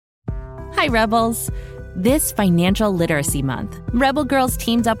Hi, Rebels. This Financial Literacy Month, Rebel Girls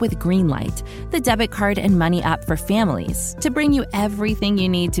teamed up with Greenlight, the debit card and money app for families, to bring you everything you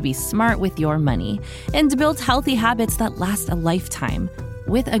need to be smart with your money and to build healthy habits that last a lifetime.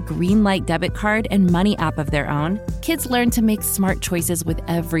 With a Greenlight debit card and money app of their own, kids learn to make smart choices with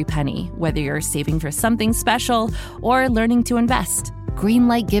every penny, whether you're saving for something special or learning to invest.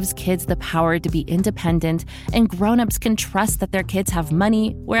 Greenlight gives kids the power to be independent, and grown-ups can trust that their kids have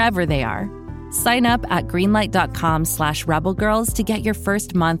money wherever they are. Sign up at greenlight.com/rebelgirls to get your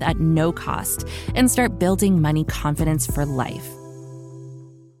first month at no cost and start building money confidence for life.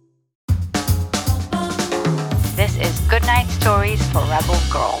 This is Goodnight Stories for Rebel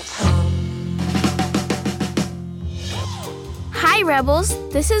Girls. Hi, Rebels.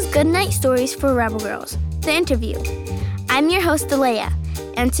 This is Goodnight Stories for Rebel Girls, the interview. I'm your host, Alea,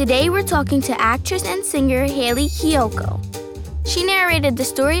 and today we're talking to actress and singer Hayley Kiyoko. She narrated the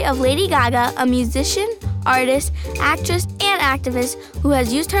story of Lady Gaga, a musician, artist, actress, and activist who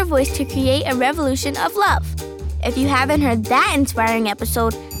has used her voice to create a revolution of love. If you haven't heard that inspiring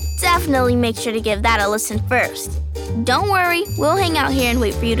episode, definitely make sure to give that a listen first. Don't worry, we'll hang out here and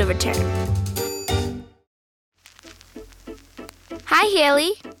wait for you to return. Hi,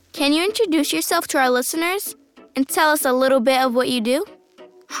 Hayley. Can you introduce yourself to our listeners and tell us a little bit of what you do?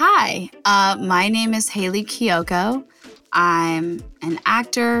 Hi, my name is Hayley Kiyoko. I'm an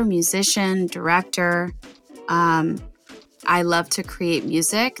actor, musician, director. I love to create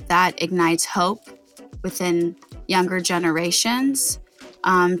music that ignites hope within younger generations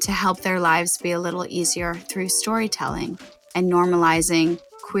to help their lives be a little easier through storytelling and normalizing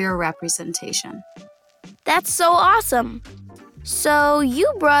queer representation. That's so awesome. So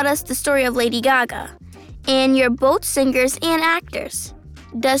you brought us the story of Lady Gaga, and you're both singers and actors.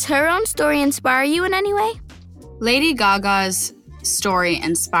 Does her own story inspire you in any way? Lady Gaga's story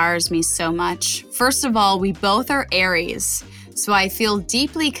inspires me so much. First of all, we both are Aries, so I feel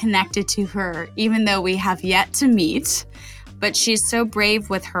deeply connected to her, even though we have yet to meet. But she's so brave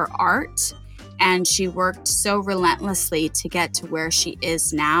with her art, and she worked so relentlessly to get to where she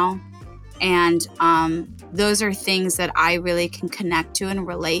is now. And those are things that I really can connect to and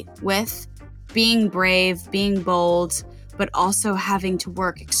relate with. Being brave, being bold, but also having to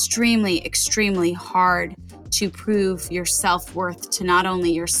work extremely, extremely hard to prove your self-worth to not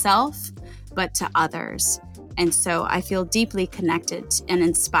only yourself, but to others. And so I feel deeply connected and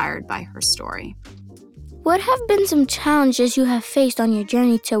inspired by her story. What have been some challenges you have faced on your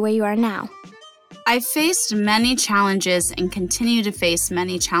journey to where you are now? I've faced many challenges and continue to face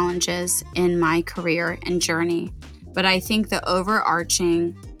many challenges in my career and journey. But I think the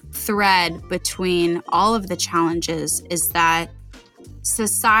overarching thread between all of the challenges is that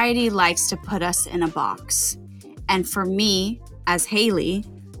society likes to put us in a box. And for me, as Hayley,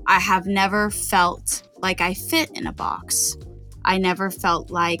 I have never felt like I fit in a box. I never felt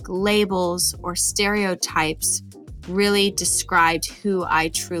like labels or stereotypes really described who I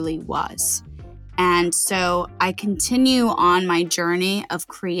truly was. And so I continue on my journey of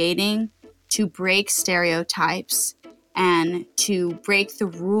creating to break stereotypes and to break the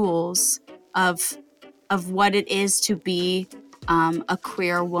rules of what it is to be a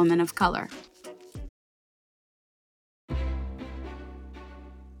queer woman of color.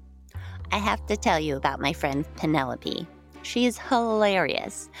 I have to tell you about my friend Penelope. She is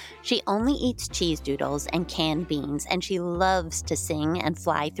hilarious. She only eats cheese doodles and canned beans, and she loves to sing and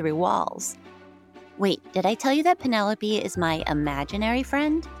fly through walls. Wait, did I tell you that Penelope is my imaginary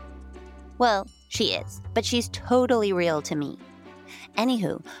friend? Well, she is, but she's totally real to me.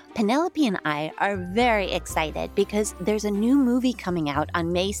 Anywho, Penelope and I are very excited because there's a new movie coming out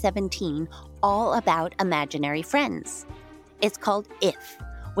on May 17 all about imaginary friends. It's called IF,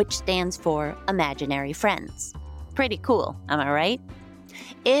 which stands for Imaginary Friends. Pretty cool, am I right?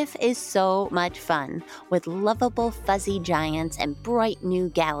 IF is so much fun with lovable fuzzy giants and bright new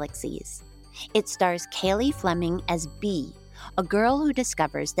galaxies. It stars Kaylee Fleming as Bee, a girl who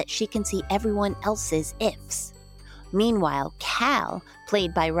discovers that she can see everyone else's ifs. Meanwhile, Cal,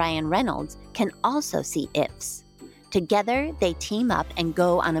 played by Ryan Reynolds, can also see ifs. Together, they team up and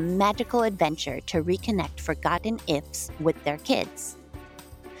go on a magical adventure to reconnect forgotten ifs with their kids.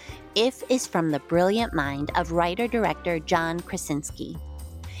 IF is from the brilliant mind of writer-director John Krasinski.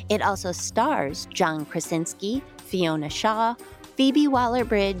 It also stars John Krasinski, Fiona Shaw, Phoebe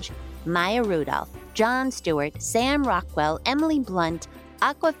Waller-Bridge, Maya Rudolph, Jon Stewart, Sam Rockwell, Emily Blunt,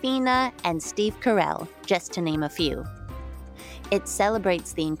 Awkwafina, and Steve Carell, just to name a few. It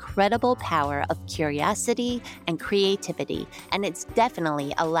celebrates the incredible power of curiosity and creativity, and it's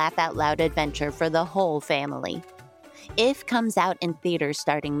definitely a laugh-out-loud adventure for the whole family. If comes out in theaters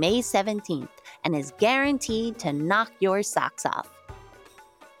starting May 17th and is guaranteed to knock your socks off.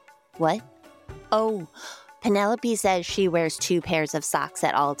 What? Oh, Penelope says she wears 2 pairs of socks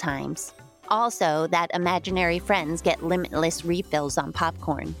at all times. Also, that imaginary friends get limitless refills on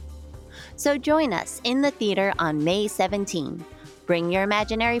popcorn. So join us in the theater on May 17. Bring your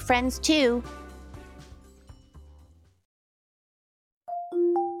imaginary friends too.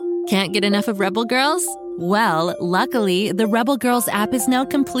 Can't get enough of Rebel Girls? Well, luckily, the Rebel Girls app is now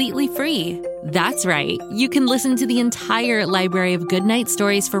completely free. That's right, you can listen to the entire library of goodnight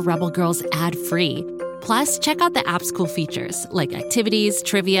stories for Rebel Girls ad-free. Plus, check out the app's cool features like activities,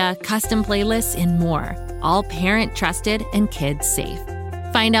 trivia, custom playlists, and more. All parent-trusted and kids-safe.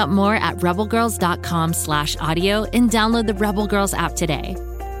 Find out more at rebelgirls.com/audio and download the Rebel Girls app today.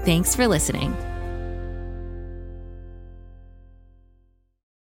 Thanks for listening.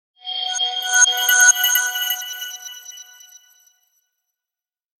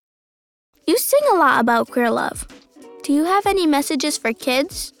 You sing a lot about queer love. Do you have any messages for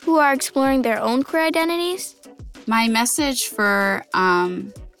kids who are exploring their own queer identities? My message for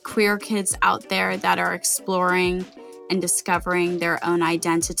queer kids out there that are exploring and discovering their own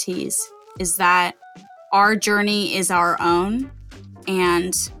identities is that our journey is our own,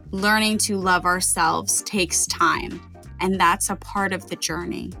 and learning to love ourselves takes time, and that's a part of the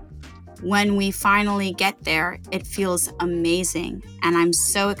journey. When we finally get there, it feels amazing, and I'm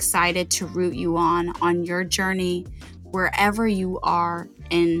so excited to root you on your journey wherever you are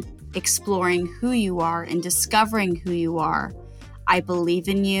in exploring who you are and discovering who you are. I believe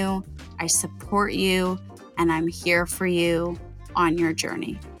in you, I support you, and I'm here for you on your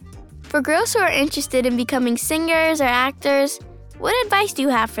journey. For girls who are interested in becoming singers or actors, what advice do you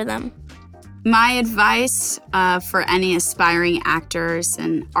have for them? My advice for any aspiring actors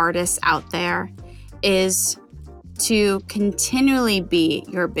and artists out there is to continually be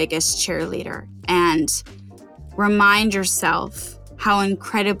your biggest cheerleader and remind yourself how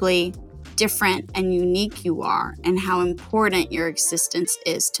incredibly different and unique you are and how important your existence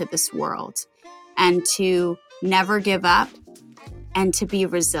is to this world, and to never give up and to be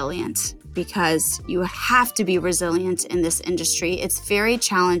resilient, because you have to be resilient in this industry. It's very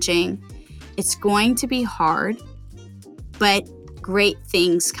challenging. It's going to be hard, but great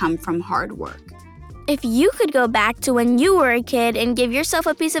things come from hard work. If you could go back to when you were a kid and give yourself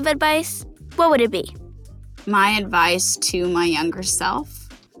a piece of advice, what would it be? My advice to my younger self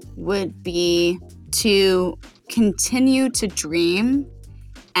would be to continue to dream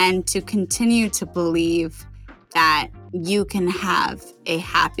and to continue to believe that you can have a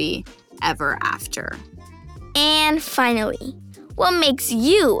happy ever after. And finally, what makes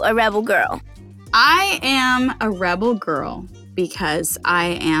you a rebel girl? I am a rebel girl because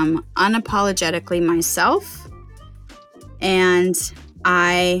I am unapologetically myself, and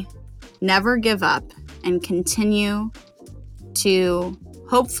I never give up and continue to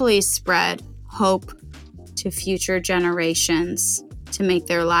hopefully spread hope to future generations to make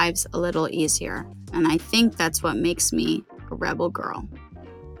their lives a little easier. And I think that's what makes me a rebel girl.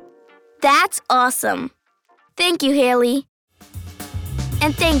 That's awesome. Thank you, Hayley.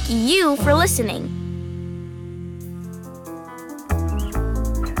 And thank you for listening.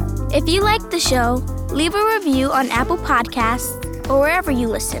 If you liked the show, leave a review on Apple Podcasts or wherever you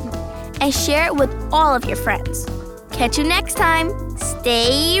listen, and share it with all of your friends. Catch you next time.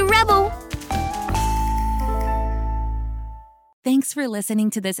 Stay rebel. Thanks for listening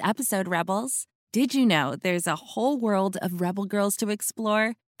to this episode, Rebels. Did you know there's a whole world of Rebel Girls to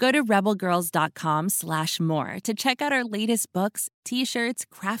explore? Go to rebelgirls.com/more to check out our latest books, t-shirts,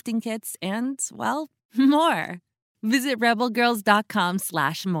 crafting kits, and, well, more. Visit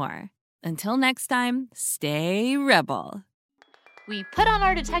rebelgirls.com/more. Until next time, stay rebel. We put on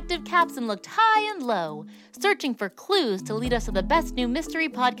our detective caps and looked high and low, searching for clues to lead us to the best new mystery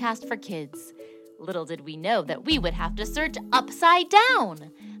podcast for kids. Little did we know that we would have to search upside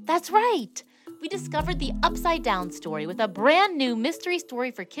down. That's right. We discovered the Upside Down story with a brand new mystery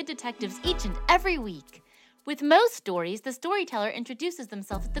story for kid detectives each and every week. With most stories, the storyteller introduces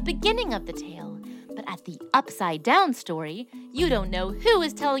themselves at the beginning of the tale. But at the Upside Down story, you don't know who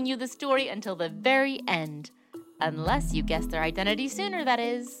is telling you the story until the very end. Unless you guess their identity sooner, that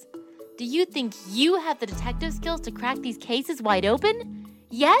is. Do you think you have the detective skills to crack these cases wide open?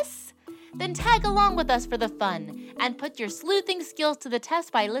 Yes? Then tag along with us for the fun and put your sleuthing skills to the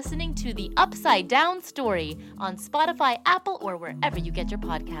test by listening to the Upside Down story on Spotify, Apple, or wherever you get your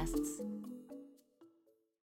podcasts.